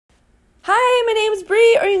Hi, my name's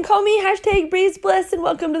Bree, or you can call me #Breeze Bliss, and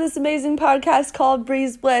welcome to this amazing podcast called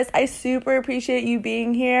Breeze Bliss. I super appreciate you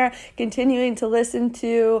being here, continuing to listen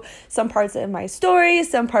to some parts of my story,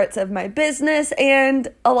 some parts of my business, and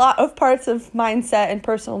a lot of parts of mindset and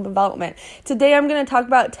personal development. Today, I'm going to talk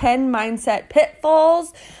about 10 mindset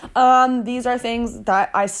pitfalls. These are things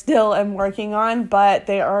that I still am working on, but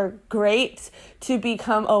they are great to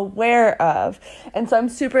become aware of. And so I'm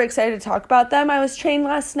super excited to talk about them. I was trained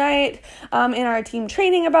last night in our team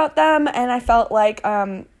training about them, and I felt like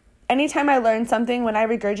anytime I learn something, when I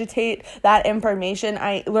regurgitate that information,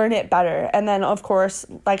 I learn it better. And then, of course,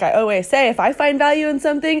 like I always say, if I find value in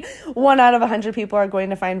something, 1 out of 100 people are going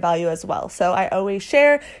to find value as well. So I always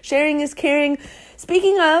share. Sharing is caring.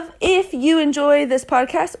 Speaking of, if you enjoy this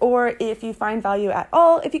podcast or if you find value at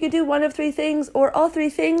all, if you could do one of 3 things or all 3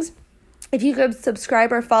 things, if you could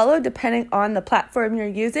subscribe or follow, depending on the platform you're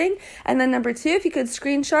using. And then number 2, if you could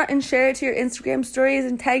screenshot and share it to your Instagram stories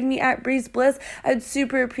and tag me at Breeze Bliss, I'd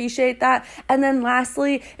super appreciate that. And then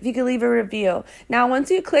lastly, if you could leave a review. Now, once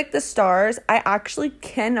you click the stars, I actually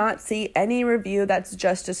cannot see any review that's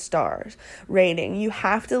just a stars rating. You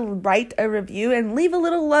have to write a review and leave a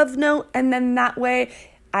little love note, and then that way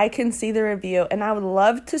I can see the review, and I would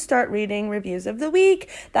love to start reading reviews of the week.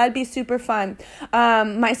 That'd be super fun.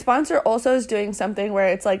 My sponsor also is doing something where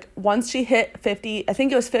it's like once she hit 50, I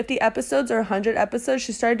think it was 50 episodes or 100 episodes,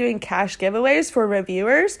 she started doing cash giveaways for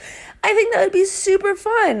reviewers. I think that would be super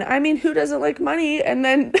fun. I mean, who doesn't like money? And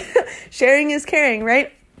then sharing is caring,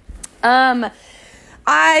 right?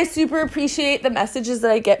 I super appreciate the messages that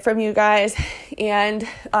I get from you guys and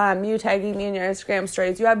you tagging me in your Instagram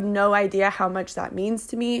stories. You have no idea how much that means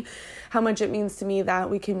to me, how much it means to me that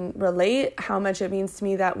we can relate, how much it means to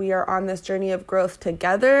me that we are on this journey of growth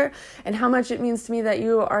together, and how much it means to me that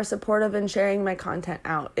you are supportive in sharing my content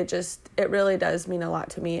out. It really does mean a lot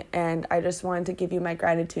to me, and I just wanted to give you my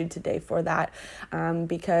gratitude today for that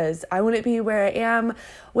because I wouldn't be where I am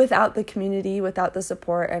without the community, without the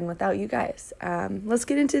support, and without you guys. Let's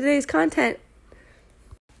get into today's content.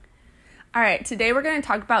 All right, today we're going to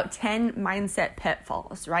talk about 10 mindset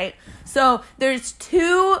pitfalls, right? So there's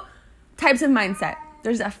 2 types of mindset.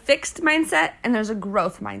 There's a fixed mindset and there's a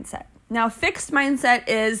growth mindset. Now, fixed mindset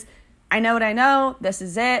is, I know what I know, this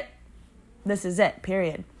is it,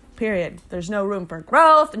 period. There's no room for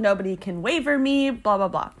growth, nobody can waver me, blah, blah,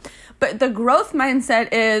 blah. But the growth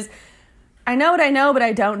mindset is, I know what I know, but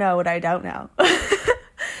I don't know what I don't know.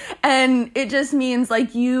 And it just means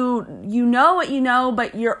like you know what you know,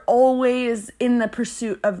 but you're always in the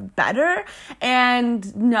pursuit of better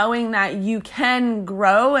and knowing that you can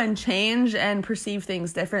grow and change and perceive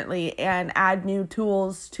things differently and add new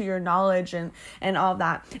tools to your knowledge and all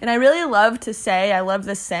that. And I really love to say, I love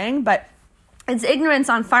this saying, but it's ignorance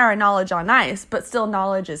on fire, knowledge on ice, but still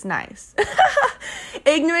knowledge is nice.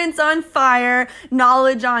 Ignorance on fire,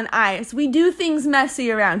 knowledge on ice. We do things messy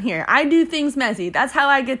around here. I do things messy. That's how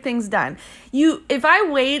I get things done. If I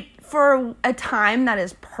wait for a time that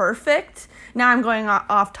is perfect, now I'm going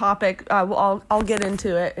off topic. I'll get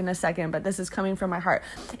into it in a second, but this is coming from my heart.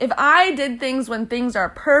 If I did things when things are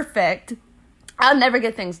perfect, I'll never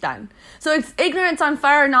get things done. So it's ignorance on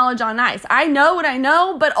fire, knowledge on ice. I know what I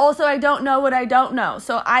know, but also I don't know what I don't know.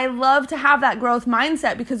 So I love to have that growth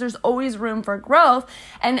mindset because there's always room for growth.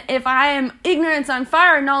 And if I am ignorance on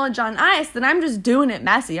fire, knowledge on ice, then I'm just doing it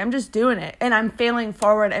messy. I'm just doing it. And I'm failing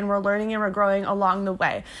forward and we're learning and we're growing along the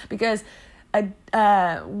way. Because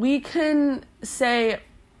we can say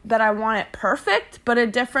that I want it perfect, but a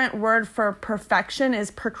different word for perfection is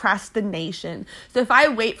procrastination. So if I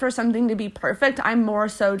wait for something to be perfect, I'm more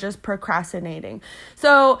so just procrastinating.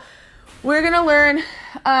 So we're going to learn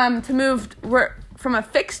to move from a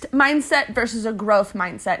fixed mindset versus a growth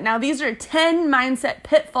mindset. Now, these are 10 mindset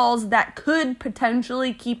pitfalls that could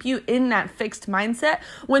potentially keep you in that fixed mindset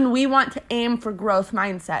when we want to aim for growth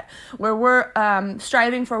mindset, where we're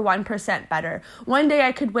striving for 1% better. One day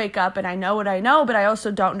I could wake up and I know what I know, but I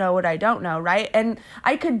also don't know what I don't know, right? And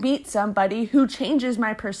I could meet somebody who changes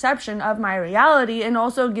my perception of my reality and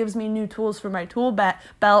also gives me new tools for my tool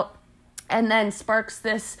belt, and then sparks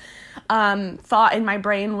this thought in my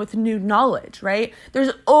brain with new knowledge, right?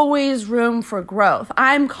 There's always room for growth.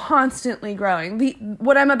 I'm constantly growing.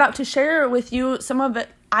 What I'm about to share with you, some of it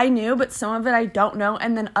I knew, but some of it I don't know.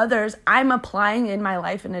 And then others I'm applying in my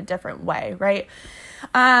life in a different way, right?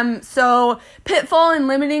 So pitfall and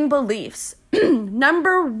limiting beliefs.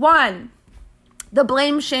 Number 1, the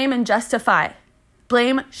blame, shame, and justify.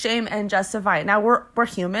 Blame, shame, and justify. Now we're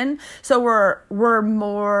human, so we're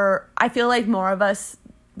more, I feel like more of us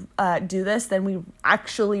do this than we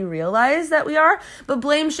actually realize that we are. But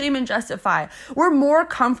blame, shame, and justify. We're more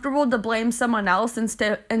comfortable to blame someone else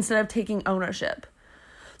instead of taking ownership.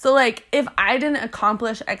 So like if I didn't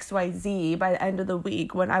accomplish XYZ by the end of the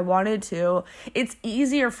week when I wanted to, it's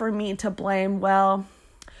easier for me to blame, well,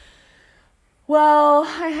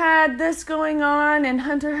 I had this going on and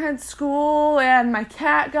Hunter had school and my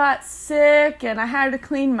cat got sick and I had to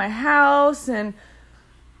clean my house and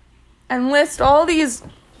list all these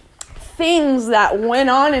things that went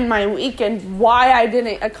on in my week and why I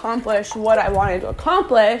didn't accomplish what I wanted to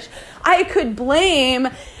accomplish. I could blame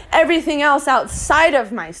everything else outside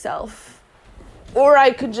of myself, or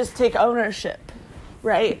I could just take ownership,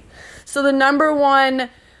 right? So the number one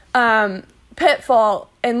pitfall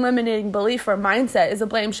in limiting belief or mindset is a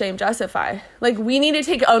blame, shame, justify. Like we need to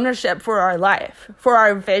take ownership for our life, for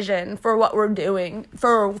our vision, for what we're doing,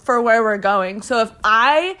 for where we're going. So if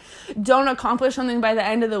I don't accomplish something by the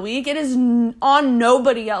end of the week, it is on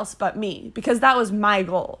nobody else but me, because that was my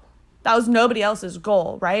goal. That was nobody else's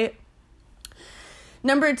goal, right?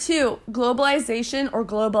 Number 2, globalization or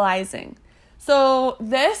globalizing. So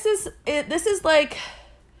this is like,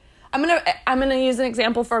 I'm gonna use an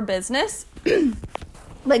example for business,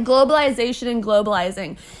 like globalization and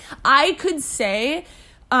globalizing. I could say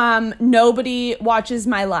nobody watches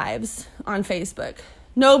my lives on Facebook.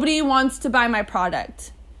 Nobody wants to buy my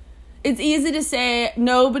product. It's easy to say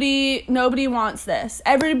nobody wants this.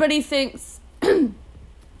 Everybody thinks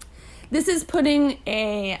this is putting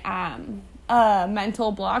a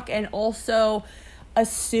mental block, and also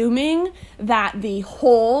assuming that the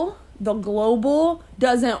global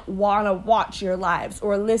doesn't want to watch your lives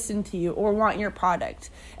or listen to you or want your product.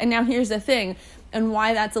 And now here's the thing, and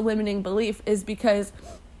why that's a limiting belief is because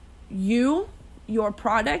your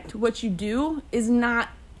product, what you do, is not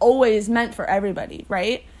always meant for everybody,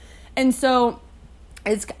 right? And so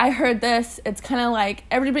I heard this, it's kind of like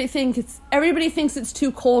everybody thinks it's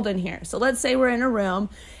too cold in here. So let's say we're in a room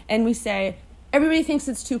and we say, everybody thinks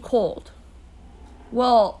it's too cold.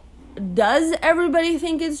 Well, does everybody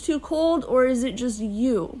think it's too cold, or is it just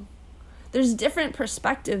you? There's different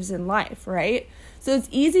perspectives in life, right? So it's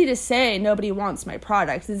easy to say nobody wants my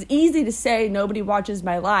products. It's easy to say nobody watches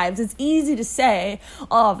my lives. It's easy to say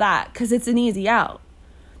all of that because it's an easy out.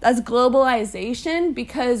 That's globalization,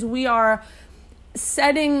 because we are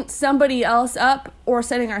setting somebody else up or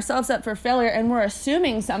setting ourselves up for failure, and we're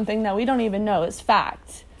assuming something that we don't even know is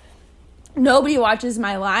fact. Nobody watches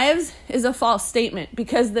my lives is a false statement,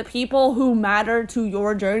 because the people who matter to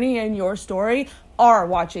your journey and your story are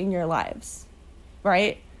watching your lives,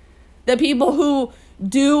 right? The people who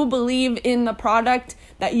do believe in the product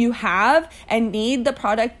that you have and need the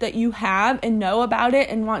product that you have and know about it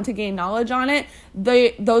and want to gain knowledge on it,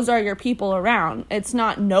 those are your people around. It's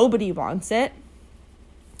not nobody wants it.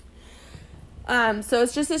 So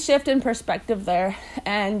it's just a shift in perspective there.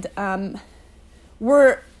 And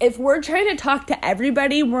if we're trying to talk to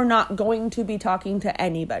everybody, we're not going to be talking to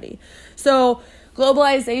anybody. So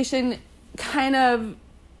globalization kind of,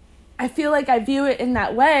 I feel like I view it in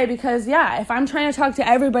that way because, if I'm trying to talk to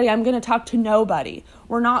everybody, I'm going to talk to nobody.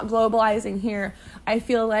 We're not globalizing here. I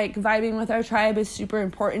feel like vibing with our tribe is super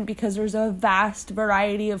important because there's a vast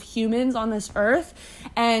variety of humans on this earth,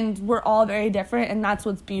 and we're all very different, and that's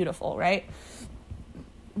what's beautiful, right?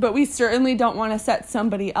 But we certainly don't want to set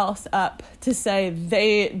somebody else up to say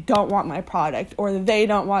they don't want my product or they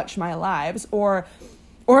don't watch my lives or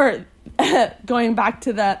going back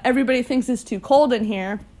to everybody thinks it's too cold in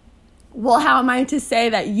here. Well, how am I to say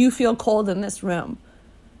that you feel cold in this room?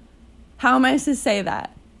 How am I to say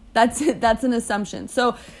that? That's an assumption.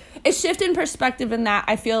 So a shift in perspective in that,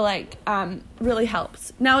 I feel like really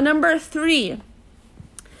helps. Now, number 3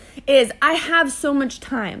 is I have so much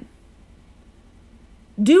time.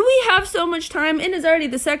 Do we have so much time? It is already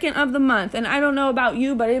the 2nd of the month, and I don't know about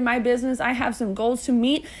you, but in my business, I have some goals to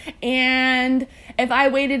meet, and if I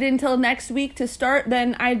waited until next week to start,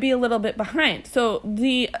 then I'd be a little bit behind. So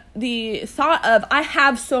the thought of I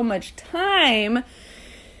have so much time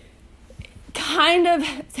kind of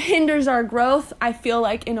hinders our growth, I feel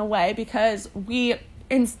like, in a way, because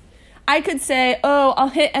I could say, I'll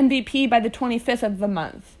hit MVP by the 25th of the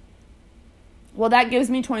month. Well, that gives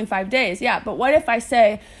me 25 days. Yeah, but what if I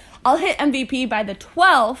say, I'll hit MVP by the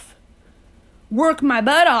 12th, work my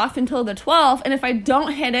butt off until the 12th, and if I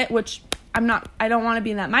don't hit it, which I don't want to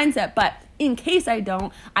be in that mindset, but in case I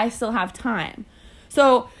don't, I still have time.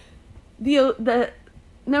 So the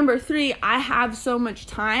number 3, I have so much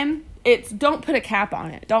time, it's don't put a cap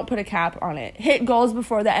on it. Don't put a cap on it. Hit goals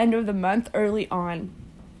before the end of the month early on.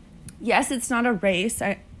 Yes, it's not a race.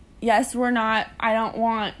 yes, I don't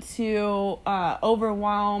want to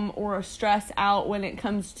overwhelm or stress out when it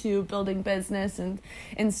comes to building business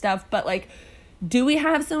and stuff. But like, do we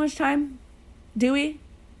have so much time? Do we?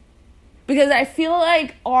 Because I feel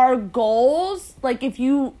like our goals, like if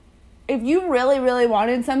you really, really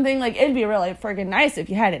wanted something, like it'd be really freaking nice if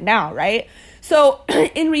you had it now, right? So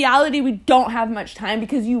in reality, we don't have much time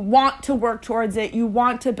because you want to work towards it. You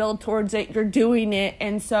want to build towards it. You're doing it.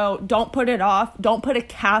 And so don't put it off. Don't put a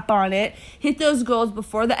cap on it. Hit those goals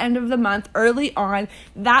before the end of the month, early on.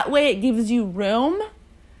 That way it gives you room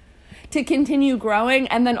to continue growing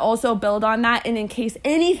and then also build on that. And in case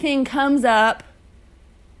anything comes up,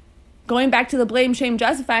 going back to the blame, shame,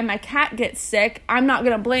 justify, my cat gets sick, I'm not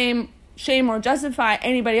going to blame, shame, or justify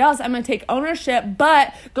anybody else. I'm going to take ownership.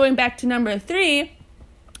 But going back to number 3,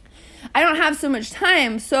 I don't have so much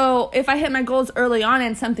time. So if I hit my goals early on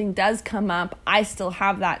and something does come up, I still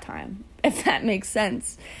have that time, if that makes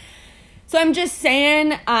sense. So I'm just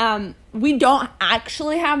saying, we don't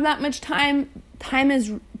actually have that much time.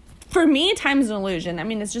 For me, time is an illusion. I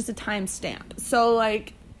mean, it's just a time stamp. So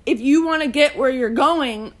like, if you want to get where you're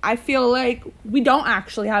going, I feel like we don't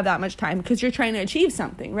actually have that much time because you're trying to achieve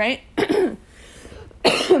something, right?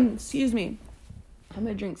 Excuse me. I'm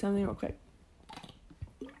going to drink something real quick.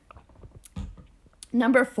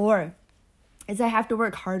 Number 4 is I have to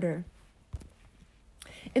work harder.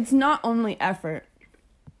 It's not only effort.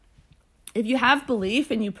 If you have belief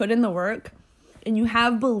and you put in the work and you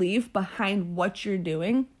have belief behind what you're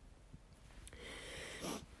doing,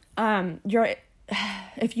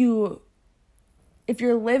 if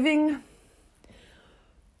you're living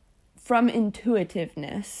from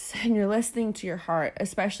intuitiveness and you're listening to your heart,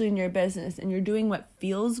 especially in your business, and you're doing what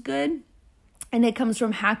feels good, and it comes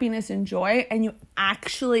from happiness and joy, and you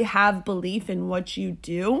actually have belief in what you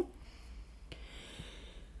do,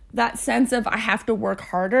 that sense of I have to work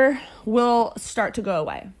harder will start to go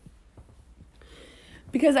away.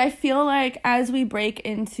 Because I feel like as we break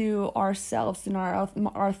into ourselves and our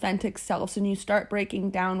authentic selves, and you start breaking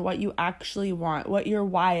down what you actually want, what your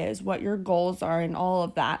why is, what your goals are, and all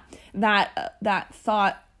of that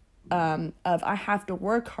thought of I have to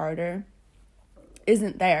work harder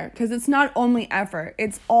isn't there. Because it's not only effort,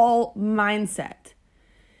 it's all mindset.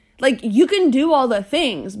 Like, you can do all the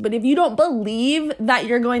things, but if you don't believe that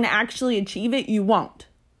you're going to actually achieve it, you won't.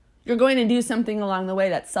 You're going to do something along the way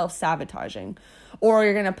that's self-sabotaging. Or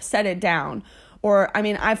you're going to set it down. Or, I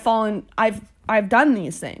mean, I've done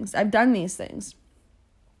these things.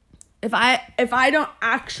 If I don't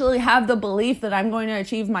actually have the belief that I'm going to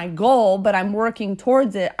achieve my goal, but I'm working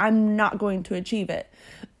towards it, I'm not going to achieve it.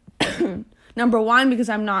 Number 1, because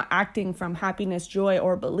I'm not acting from happiness, joy,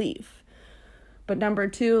 or belief. But number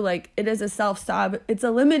 2, like, it is it's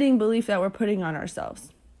a limiting belief that we're putting on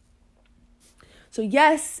ourselves. So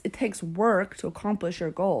yes, it takes work to accomplish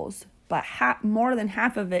your goals. But more than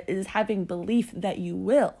half of it is having belief that you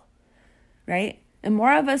will, right? And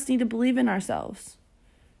more of us need to believe in ourselves.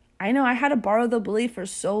 I know I had to borrow the belief for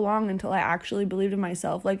so long until I actually believed in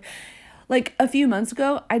myself. Like a few months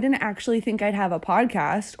ago, I didn't actually think I'd have a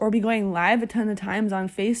podcast or be going live a ton of times on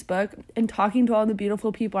Facebook and talking to all the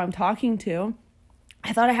beautiful people I'm talking to.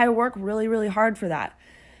 I thought I had to work really, really hard for that.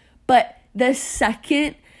 But the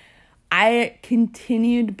second I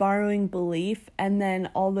continued borrowing belief, and then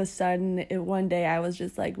all of a sudden, one day I was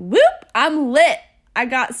just like, whoop, I'm lit. I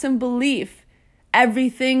got some belief.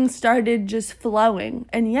 Everything started just flowing.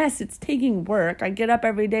 And yes, it's taking work. I get up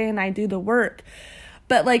every day and I do the work.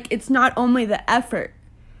 But like, it's not only the effort,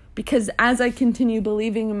 because as I continue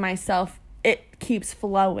believing in myself, it keeps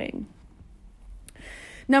flowing.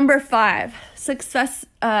 Number 5,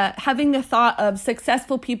 having the thought of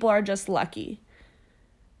successful people are just lucky.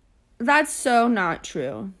 That's so not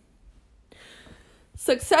true.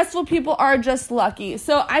 Successful people are just lucky.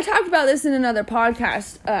 So I talked about this in another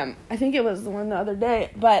podcast. I think it was the one the other day.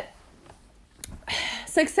 But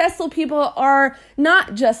successful people are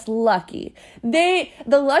not just lucky. The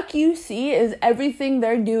luck you see is everything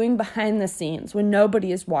they're doing behind the scenes when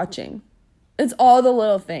nobody is watching. It's all the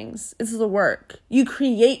little things. It's the work. You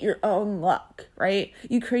create your own luck, right?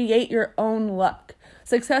 You create your own luck.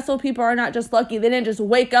 Successful people are not just lucky. They didn't just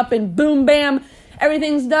wake up and boom, bam,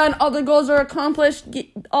 everything's done. All their goals are accomplished,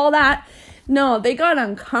 all that. No, they got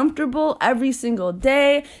uncomfortable every single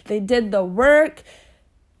day. They did the work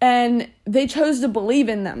and they chose to believe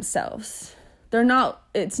in themselves.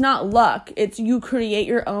 It's not luck. It's you create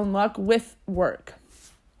your own luck with work.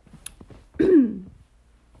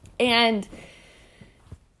 And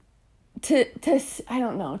I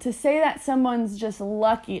don't know, to say that someone's just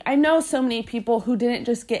lucky. I know so many people who didn't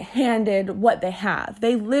just get handed what they have.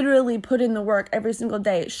 They literally put in the work every single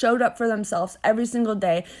day, showed up for themselves every single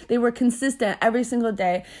day. They were consistent every single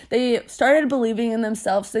day. They started believing in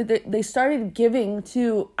themselves. They started giving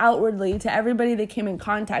to outwardly to everybody they came in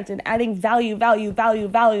contact and adding value.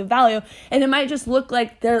 And it might just look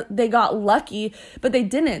like they got lucky, but they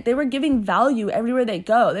didn't. They were giving value everywhere they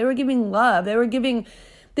go. They were giving love. They were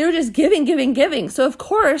just giving. So of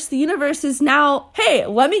course the universe is now, hey,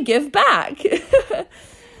 let me give back.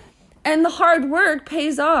 And the hard work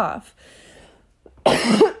pays off.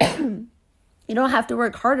 You don't have to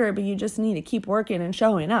work harder, but you just need to keep working and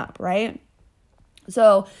showing up, right?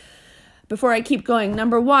 So before I keep going,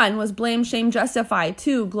 number 1 was blame, shame, justify.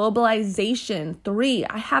 2, globalization. 3,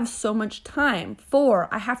 I have so much time. 4,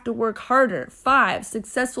 I have to work harder. 5,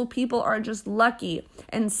 successful people are just lucky.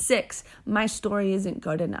 And 6, my story isn't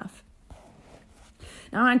good enough.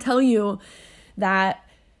 Now I want to tell you that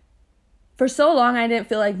for so long I didn't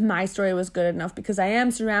feel like my story was good enough because I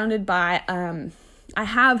am surrounded by, I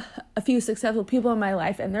have a few successful people in my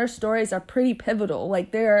life and their stories are pretty pivotal.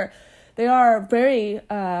 Like they are very,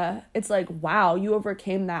 it's like, wow, you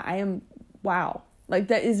overcame that. Wow. Like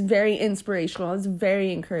that is very inspirational. It's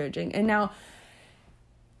very encouraging. And now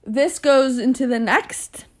this goes into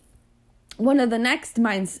one of the next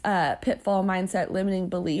pitfall mindset limiting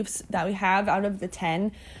beliefs that we have out of the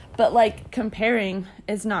 10, but like comparing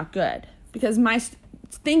is not good because my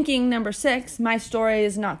thinking number 6, my story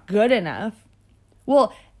is not good enough.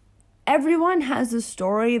 Well, everyone has a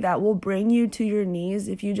story that will bring you to your knees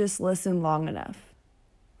if you just listen long enough,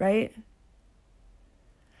 right?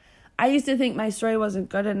 I used to think my story wasn't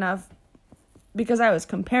good enough because I was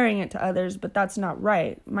comparing it to others, but that's not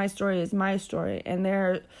right. My story is my story,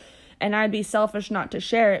 and I'd be selfish not to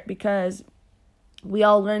share it because we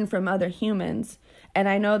all learn from other humans, and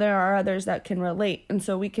I know there are others that can relate, and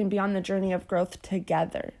so we can be on the journey of growth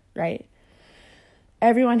together, right?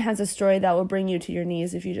 Everyone has a story that will bring you to your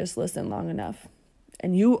knees if you just listen long enough.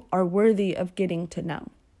 And you are worthy of getting to know.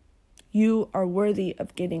 You are worthy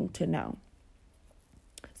of getting to know.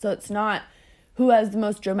 So it's not who has the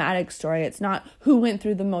most dramatic story. It's not who went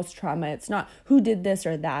through the most trauma. It's not who did this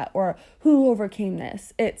or that or who overcame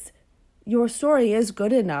this. It's your story is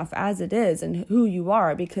good enough as it is and who you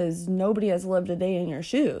are because nobody has lived a day in your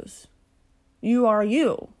shoes. You are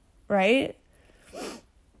you, right?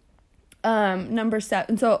 Number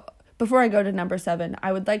 7. So before I go to number 7,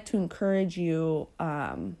 I would like to encourage you,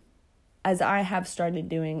 as I have started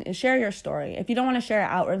doing, is share your story. If you don't want to share it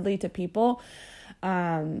outwardly to people,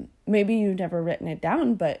 maybe you've never written it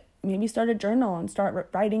down, but maybe start a journal and start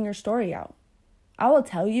writing your story out. I will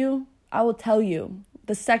tell you,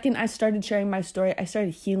 the second I started sharing my story, I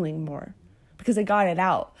started healing more because I got it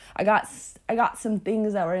out. I got some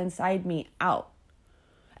things that were inside me out.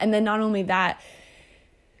 And then not only that,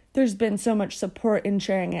 there's been so much support in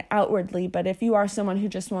sharing it outwardly, but if you are someone who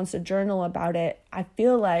just wants to journal about it, I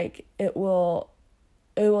feel like it will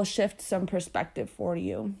shift some perspective for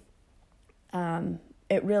you.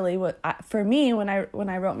 It really would, for me, when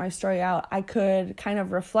I wrote my story out, I could kind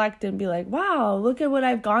of reflect and be like, wow, look at what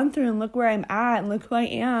I've gone through and look where I'm at and look who I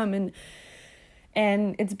am.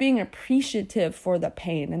 And it's being appreciative for the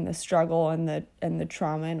pain and the struggle and the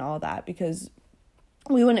trauma and all that, because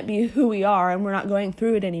we wouldn't be who we are and we're not going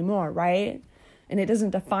through it anymore, right? And it doesn't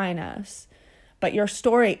define us. But your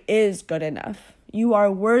story is good enough. You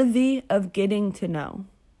are worthy of getting to know.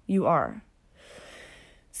 You are.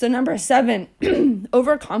 So number 7,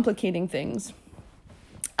 overcomplicating things.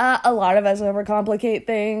 A lot of us overcomplicate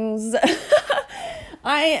things.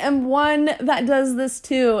 I am one that does this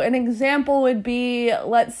too. An example would be,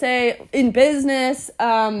 let's say in business,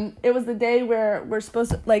 it was the day where we're supposed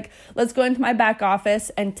to, let's go into my back office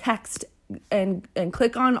and text and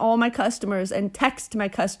click on all my customers and text my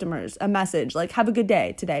customers a message, like, have a good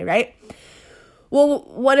day today, right? Well,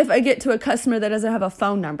 what if I get to a customer that doesn't have a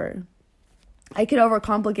phone number? I could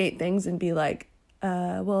overcomplicate things and be like,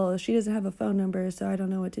 well, she doesn't have a phone number, so I don't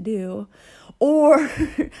know what to do. Or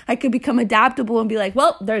I could become adaptable and be like,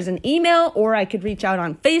 well, there's an email, or I could reach out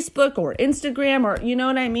on Facebook or Instagram, or you know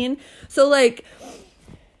what I mean? So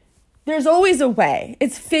there's always a way.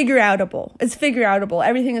 It's figure outable.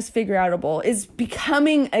 Everything is figure outable. It's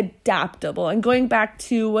becoming adaptable. And going back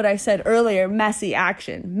to what I said earlier, messy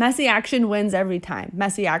action. Messy action wins every time.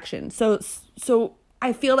 Messy action. So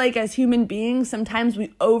I feel like as human beings, sometimes we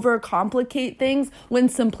overcomplicate things when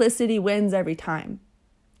simplicity wins every time.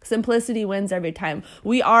 Simplicity wins every time.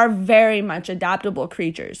 We are very much adaptable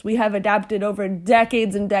creatures. We have adapted over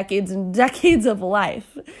decades and decades and decades of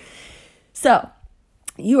life. So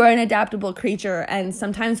You are an adaptable creature, and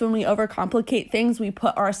sometimes when we overcomplicate things, we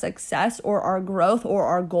put our success or our growth or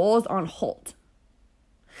our goals on hold.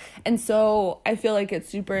 And so I feel like it's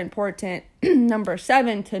super important, number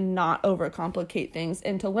 7, to not overcomplicate things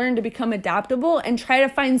and to learn to become adaptable and try to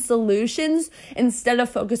find solutions instead of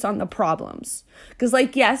focus on the problems. Because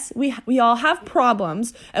yes, we all have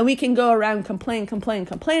problems, and we can go around complain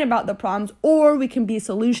about the problems, or we can be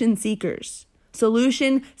solution seekers.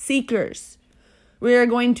 We are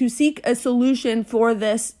going to seek a solution for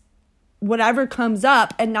this, whatever comes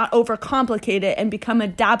up, and not overcomplicate it and become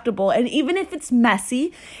adaptable. And even if it's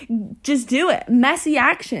messy, just do it. Messy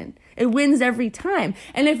action. It wins every time.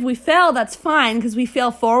 And if we fail, that's fine, because we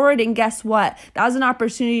fail forward. And guess what? That was an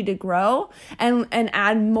opportunity to grow and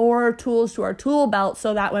add more tools to our tool belt,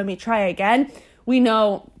 so that when we try again, we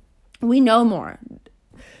know more.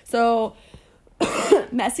 So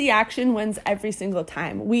messy action wins every single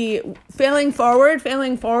time. Failing forward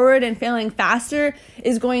and failing faster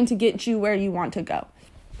is going to get you where you want to go.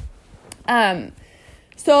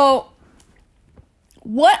 So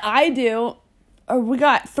what I do, we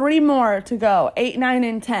got 3 more to go, 8, 9,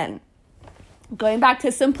 and 10. Going back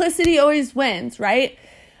to simplicity always wins, right?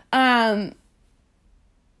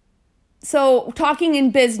 So talking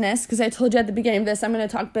in business, because I told you at the beginning of this, I'm going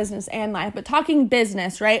to talk business and life, but talking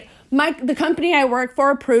business, right? The company I work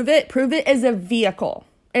for, Prove It is a vehicle.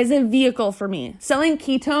 It's a vehicle for me. Selling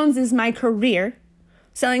ketones is my career,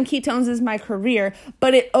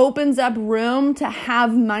 but it opens up room to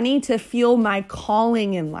have money to fuel my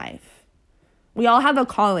calling in life. We all have a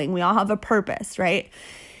calling. We all have a purpose, right?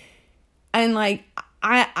 And I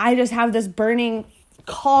just have this burning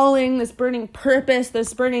calling, this burning purpose,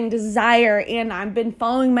 this burning desire, and I've been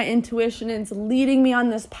following my intuition, and it's leading me on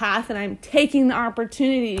this path, and I'm taking the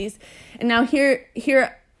opportunities. And now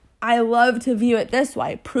here I love to view it this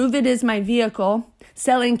way. Prove It is my vehicle.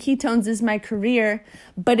 Selling ketones is my career,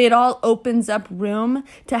 but it all opens up room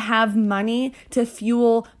to have money to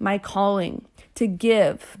fuel my calling, to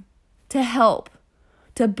give, to help,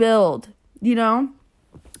 to build,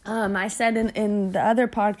 I said in the other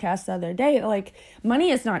podcast the other day, money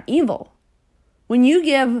is not evil. When you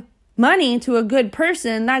give money to a good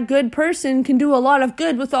person, that good person can do a lot of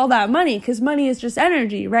good with all that money, because money is just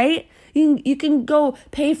energy, right? You can go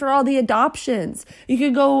pay for all the adoptions. You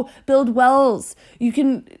can go build wells. You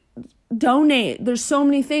can donate. There's so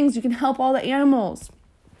many things. You can help all the animals.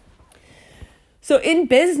 So in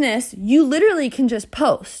business, you literally can just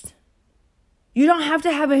post. You don't have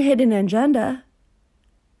to have a hidden agenda.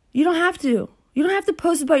 You don't have to. You don't have to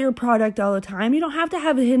post about your product all the time. You don't have to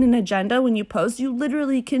have a hidden agenda when you post. You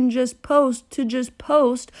literally can just post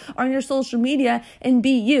on your social media and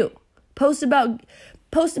be you. Post about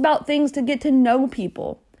things to get to know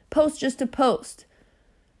people. Post just to post.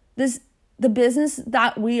 The business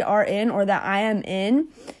that we are in, or that I am in,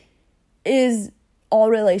 is all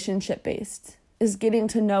relationship based. Is getting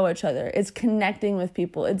to know each other. It's connecting with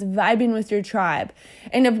people. It's vibing with your tribe.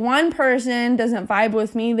 And if one person doesn't vibe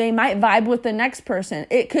with me, they might vibe with the next person.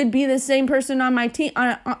 It could be the same person on my team.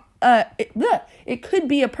 It could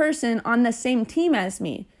be a person on the same team as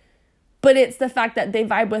me. But it's the fact that they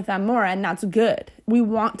vibe with them more, and that's good. We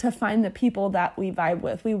want to find the people that we vibe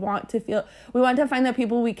with. We want to find the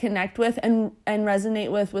people we connect with and resonate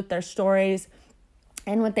with their stories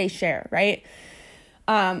and what they share, right?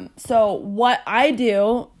 So what I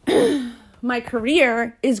do, my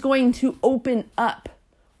career is going to open up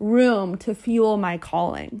room to fuel my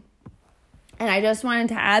calling. And I just wanted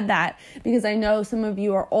to add that because I know some of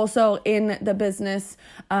you are also in the business,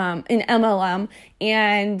 in MLM,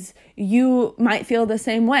 and you might feel the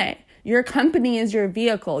same way. Your company is your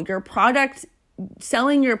vehicle.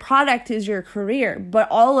 Selling your product is your career, but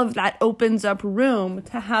all of that opens up room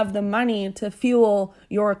to have the money to fuel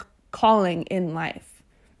your calling in life.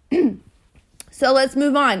 So let's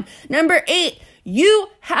move on. Number 8, you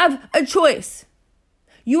have a choice.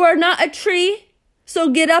 You are not a tree, so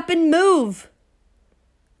get up and move.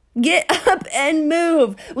 Get up and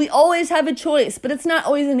move. We always have a choice, but it's not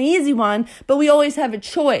always an easy one, but we always have a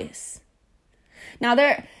choice. Now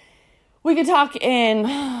we could talk in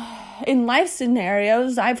life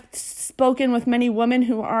scenarios. I've spoken with many women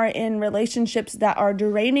who are in relationships that are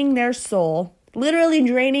draining their soul, literally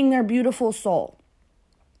draining their beautiful soul.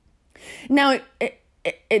 Now,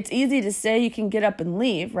 it's easy to say you can get up and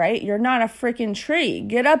leave, right? You're not a freaking tree.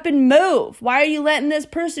 Get up and move. Why are you letting this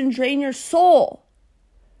person drain your soul?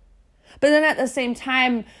 But then at the same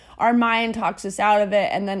time, our mind talks us out of it.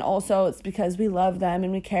 And then also it's because we love them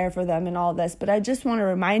and we care for them and all this. But I just want to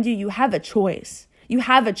remind you, you have a choice. You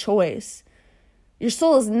have a choice. Your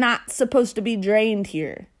soul is not supposed to be drained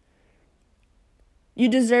here. You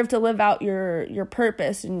deserve to live out your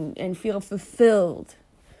purpose and feel fulfilled.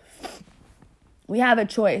 We have a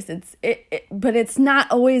choice. But it's not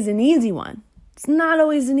always an easy one. It's not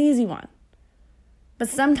always an easy one. But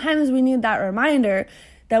sometimes we need that reminder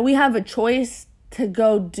that we have a choice to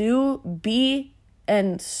go do, be,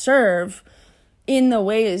 and serve in the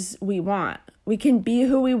ways we want. We can be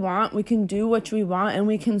who we want, we can do what we want, and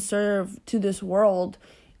we can serve to this world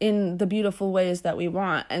in the beautiful ways that we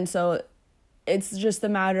want. And so it's just a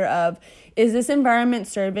matter of, is this environment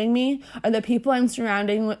serving me? Are the people I'm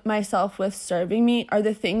surrounding myself with serving me? Are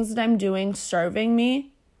the things that I'm doing serving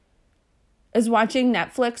me? Is watching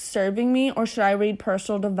Netflix serving me, or should I read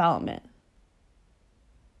personal development?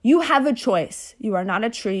 You have a choice. You are not a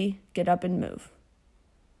tree. Get up and move.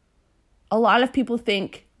 A lot of people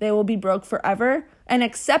think they will be broke forever and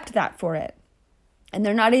accept that for it. And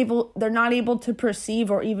they're not able to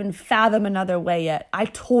perceive or even fathom another way yet. I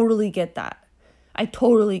totally get that.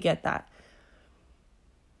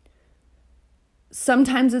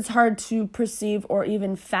 Sometimes it's hard to perceive or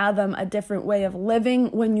even fathom a different way of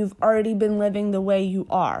living when you've already been living the way you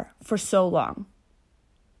are for so long.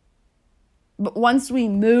 But once we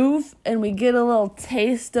move and we get a little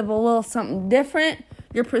taste of a little something different,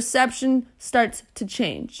 your perception starts to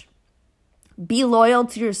change. Be loyal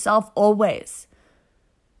to yourself always.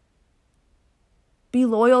 Be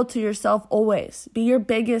loyal to yourself always. Be your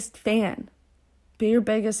biggest fan. Be your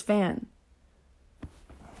biggest fan.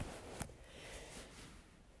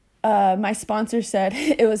 My sponsor said,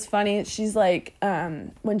 it was funny, she's like,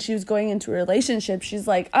 when she was going into a relationship, she's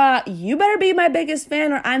like, you better be my biggest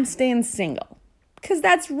fan or I'm staying single. Because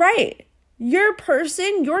that's right. Your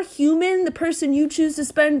person, your human, the person you choose to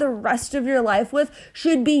spend the rest of your life with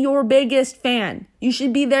should be your biggest fan. You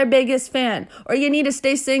should be their biggest fan, or you need to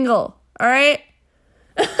stay single, all right?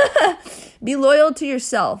 Be loyal to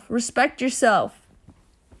yourself. Respect yourself.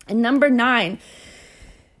 And number 9,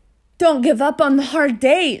 don't give up on the hard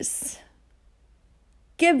days.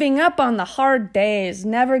 Giving up on the hard days.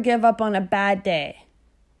 Never give up on a bad day,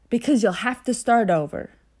 because you'll have to start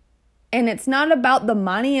over. And it's not about the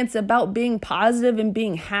money. It's about being positive and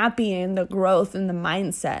being happy and the growth and the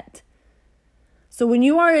mindset. So when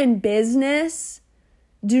you are in business,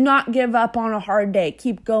 do not give up on a hard day.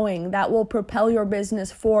 Keep going. That will propel your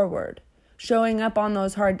business forward. Showing up on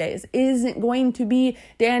those hard days isn't going to be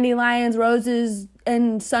dandelions, roses,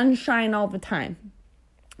 and sunshine all the time.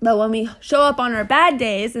 But when we show up on our bad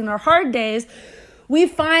days and our hard days, we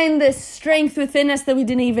find this strength within us that we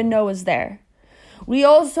didn't even know was there. We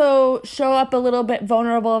also show up a little bit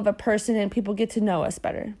vulnerable of a person and people get to know us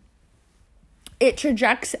better. It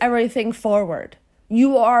trajects everything forward.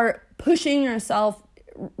 You are pushing yourself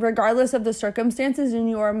regardless of the circumstances, and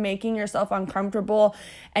you are making yourself uncomfortable,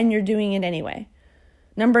 and you're doing it anyway.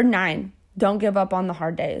 Number 9, don't give up on the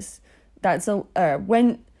hard days. That's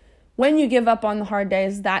when you give up on the hard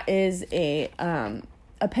days, that is a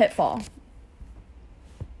pitfall.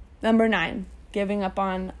 Number 9, giving up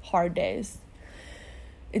on hard days.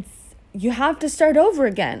 You have to start over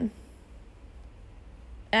again.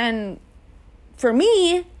 And for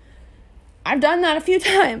me, I've done that a few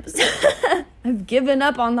times. I've given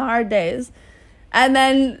up on the hard days. And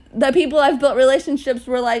then the people I've built relationships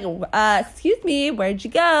were like, excuse me, where'd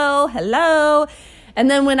you go? Hello. And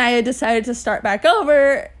then when I decided to start back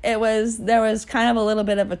over, there was kind of a little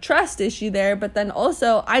bit of a trust issue there. But then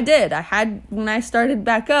also when I started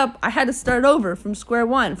back up, I had to start over from square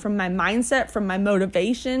one, from my mindset, from my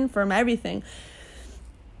motivation, from everything.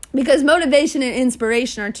 Because motivation and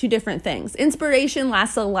inspiration are two different things. Inspiration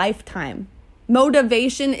lasts a lifetime.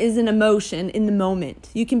 Motivation is an emotion in the moment.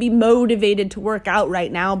 You can be motivated to work out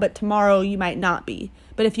right now, but tomorrow you might not be.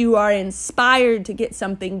 But if you are inspired to get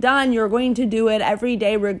something done, you're going to do it every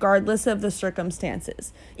day regardless of the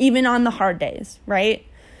circumstances, even on the hard days, right?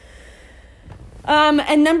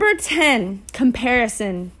 And number 10,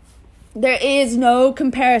 comparison. There is no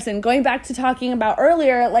comparison. Going back to talking about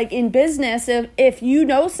earlier, like in business, if you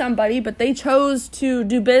know somebody, but they chose to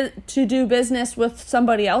do business with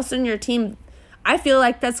somebody else in your team, I feel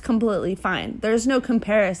like that's completely fine. There's no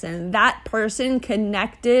comparison. That person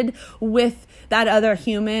connected with that other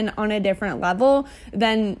human on a different level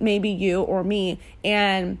than maybe you or me,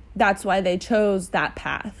 and that's why they chose that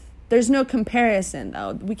path. There's no comparison,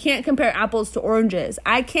 though. We can't compare apples to oranges.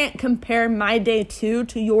 I can't compare my day 2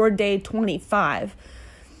 to your day 25.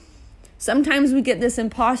 Sometimes we get this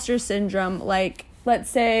imposter syndrome, like, let's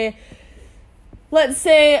say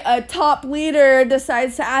a top leader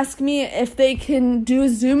decides to ask me if they can do a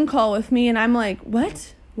Zoom call with me, and I'm like,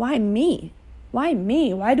 what? Why me? Why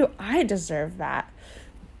me? Why do I deserve that?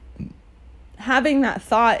 having that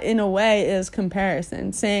thought in a way is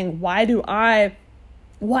comparison, saying, why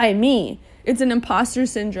me? It's an imposter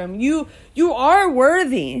syndrome. You are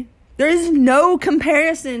worthy. There is no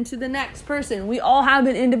comparison to the next person. We all have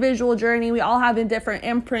an individual journey. We all have a different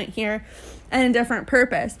imprint here and a different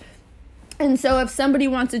purpose. And so if somebody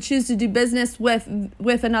wants to choose to do business with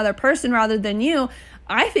another person rather than you,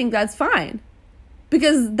 I think that's fine.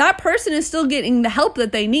 Because that person is still getting the help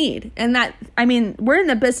that they need. And we're in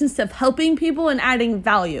the business of helping people and adding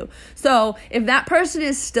value. So if that person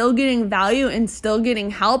is still getting value and still getting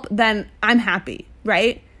help, then I'm happy,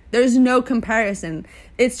 right? There's no comparison.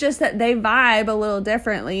 It's just that they vibe a little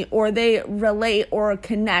differently, or they relate or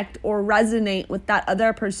connect or resonate with that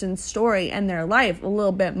other person's story and their life a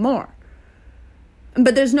little bit more.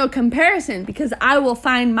 But there's no comparison, because I will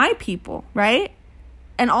find my people, right?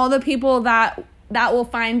 And all the people that will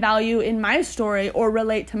find value in my story or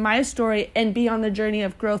relate to my story and be on the journey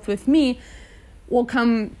of growth with me will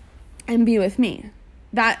come and be with me.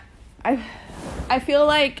 That I feel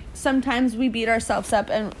like sometimes we beat ourselves up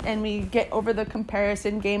and we get over the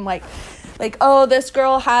comparison game, like, oh, this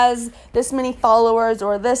girl has this many followers,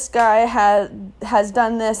 or this guy has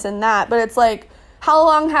done this and that. But it's like, how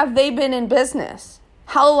long have they been in business?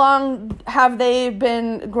 How long have they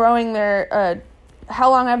been growing how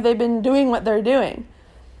long have they been doing what they're doing?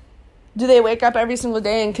 Do they wake up every single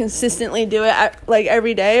day and consistently do it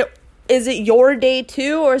every day? Is it your day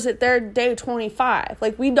too, or is it their day 25?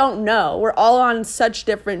 We don't know. We're all on such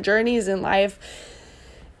different journeys in life.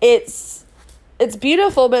 It's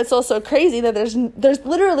beautiful, but it's also crazy that there's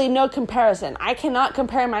literally no comparison. I cannot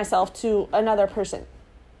compare myself to another person.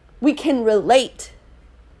 We can relate.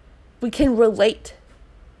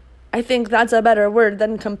 I think that's a better word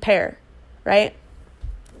than compare, right?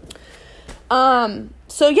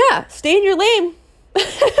 So yeah, stay in your lane.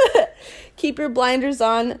 Keep your blinders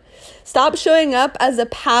on. Stop showing up as the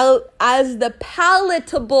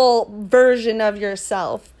palatable version of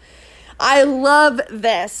yourself. I love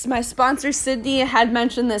this. My sponsor Sydney had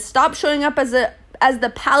mentioned this. Stop showing up as the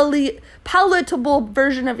palatable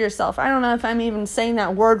version of yourself. I don't know if I'm even saying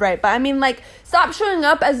that word right, but stop showing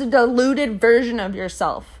up as a diluted version of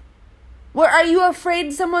yourself. Where are you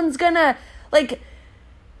afraid someone's gonna,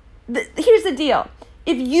 here's the deal.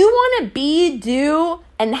 If you want to be, do,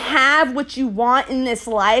 and have what you want in this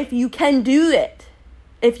life, you can do it.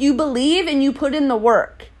 If you believe and you put in the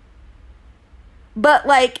work. But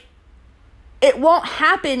it won't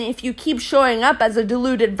happen if you keep showing up as a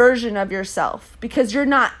diluted version of yourself, because you're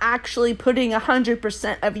not actually putting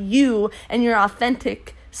 100% of you and your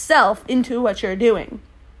authentic self into what you're doing.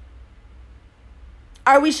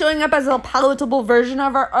 Are we showing up as a palatable version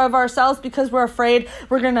of ourselves because we're afraid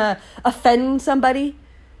we're going to offend somebody?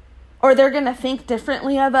 Or they're going to think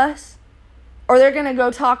differently of us? Or they're going to go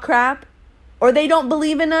talk crap? Or they don't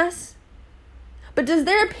believe in us? But does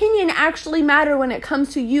their opinion actually matter when it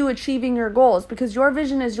comes to you achieving your goals? Because your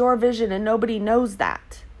vision is your vision, and nobody knows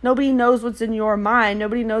that. Nobody knows what's in your mind.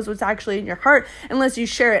 Nobody knows what's actually in your heart unless you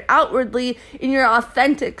share it outwardly in your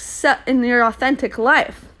authentic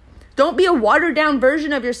life. Don't be a watered down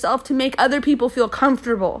version of yourself to make other people feel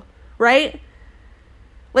comfortable, right?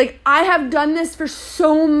 I have done this for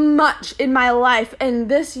so much in my life, and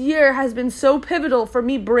this year has been so pivotal for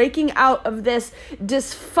me breaking out of this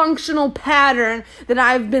dysfunctional pattern that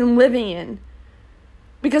I've been living in.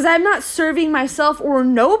 Because I'm not serving myself or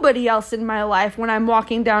nobody else in my life when I'm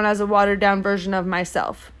walking down as a watered down version of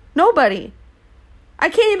myself. Nobody. I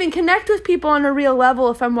can't even connect with people on a real level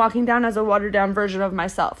if I'm walking down as a watered down version of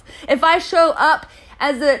myself. If I show up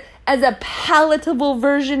as a palatable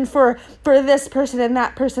version for this person and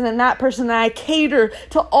that person and that person, and I cater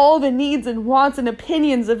to all the needs and wants and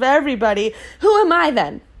opinions of everybody, who am I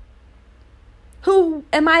then? Who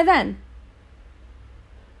am I then?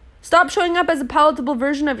 Stop showing up as a palatable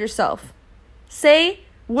version of yourself. Say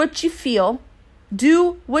what you feel,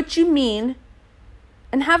 do what you mean,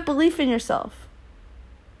 and have belief in yourself.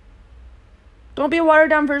 Don't be a watered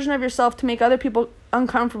down version of yourself to make other people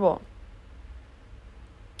uncomfortable.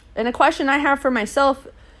 And a question I have for myself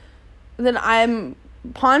that I'm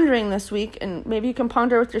pondering this week, and maybe you can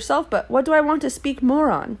ponder with yourself, but what do I want to speak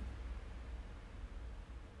more on?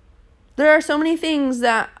 There are so many things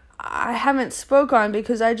that I haven't spoke on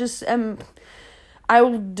because I I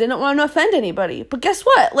didn't want to offend anybody. But guess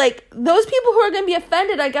what? Like, those people who are going to be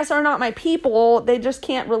offended, I guess, are not my people. They just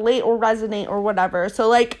can't relate or resonate or whatever. So,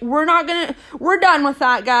 like, we're done with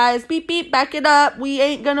that, guys. Beep, beep, back it up. We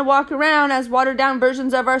ain't going to walk around as watered down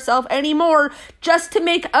versions of ourselves anymore just to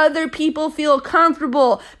make other people feel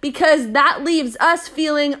comfortable, because that leaves us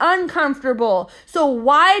feeling uncomfortable. So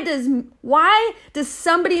why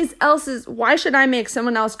should I make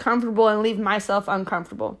someone else comfortable and leave myself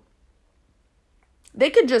uncomfortable? They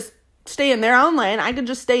could just stay in their own lane. I could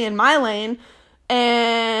just stay in my lane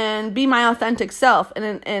and be my authentic self.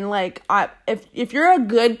 And like, if you're a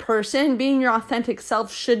good person, being your authentic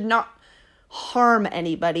self should not harm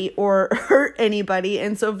anybody or hurt anybody.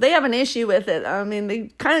 And so if they have an issue with it, I mean, they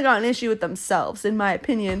kind of got an issue with themselves, in my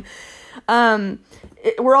opinion.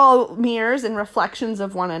 We're all mirrors and reflections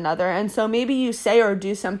of one another. And so maybe you say or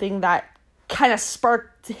do something that kind of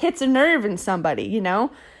hits a nerve in somebody, you know?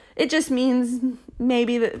 It just means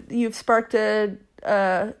maybe that you've sparked a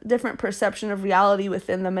different perception of reality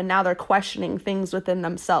within them, and now they're questioning things within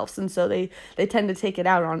themselves. And so they tend to take it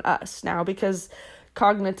out on us now, because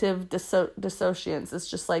cognitive dissociance is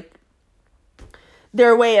just like,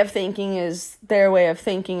 their way of thinking is their way of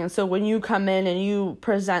thinking. And so when you come in and you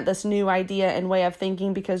present this new idea and way of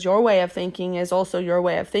thinking, because your way of thinking is also your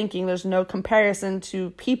way of thinking, there's no comparison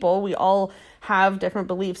to people. We all have different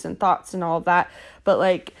beliefs and thoughts and all of that, but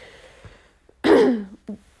like,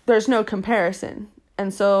 there's no comparison.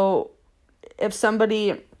 And so if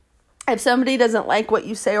somebody doesn't like what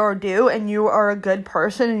you say or do, and you are a good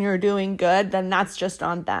person and you're doing good, then that's just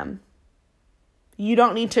on them. You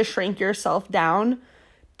don't need to shrink yourself down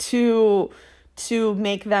to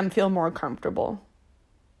make them feel more comfortable.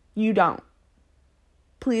 You don't.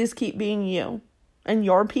 Please keep being you, and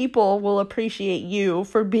your people will appreciate you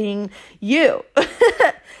for being you.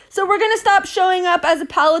 So we're going to stop showing up as a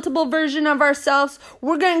palatable version of ourselves.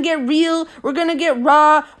 We're going to get real. We're going to get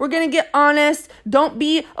raw. We're going to get honest. Don't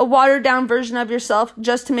be a watered down version of yourself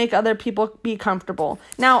just to make other people be comfortable.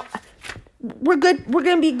 Now, we're good. We're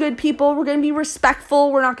going to be good people. We're going to be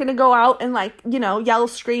respectful. We're not going to go out and like, yell,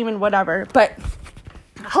 scream and whatever. But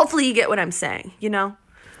hopefully you get what I'm saying, all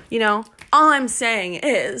I'm saying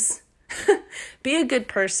is be a good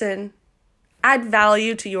person. Add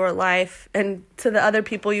value to your life and to the other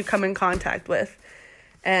people you come in contact with.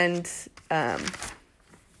 And,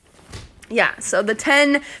 so the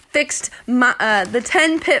 10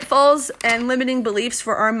 pitfalls and limiting beliefs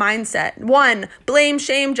for our mindset. 1, blame,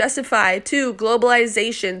 shame, justify. 2,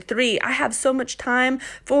 globalization. 3, I have so much time.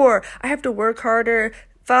 4, I have to work harder.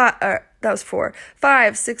 5, that was 4.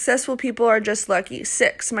 5, successful people are just lucky.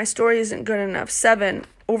 6, my story isn't good enough. 7,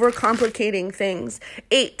 overcomplicating things.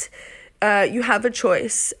 8, you have a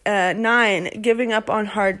choice. 9, giving up on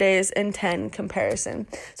hard days. And 10, comparison.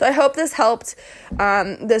 So I hope this helped.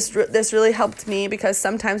 This really helped me, because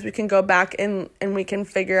sometimes we can go back and we can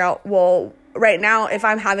figure out, well, right now, if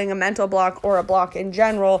I'm having a mental block or a block in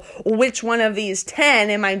general, which one of these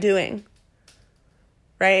 10 am I doing?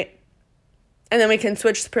 Right? And then we can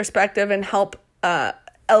switch the perspective and help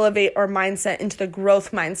elevate our mindset into the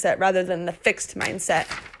growth mindset rather than the fixed mindset.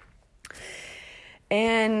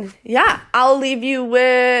 And I'll leave you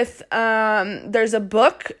with, there's a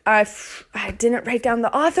book. I didn't write down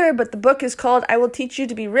the author, but the book is called I Will Teach You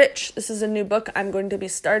to Be Rich. This is a new book I'm going to be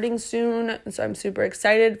starting soon. And so I'm super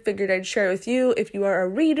excited. Figured I'd share it with you if you are a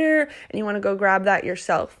reader and you want to go grab that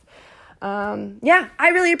yourself. I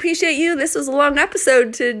really appreciate you. This was a long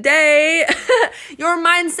episode today. Your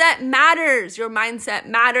mindset matters. Your mindset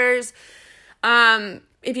matters.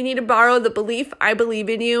 If you need to borrow the belief, I believe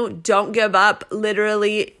in you. Don't give up,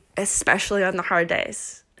 literally, especially on the hard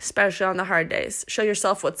days. Especially on the hard days. Show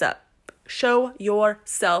yourself what's up. Show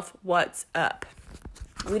yourself what's up.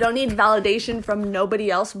 We don't need validation from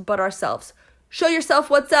nobody else but ourselves. Show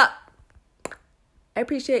yourself what's up. I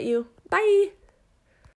appreciate you. Bye.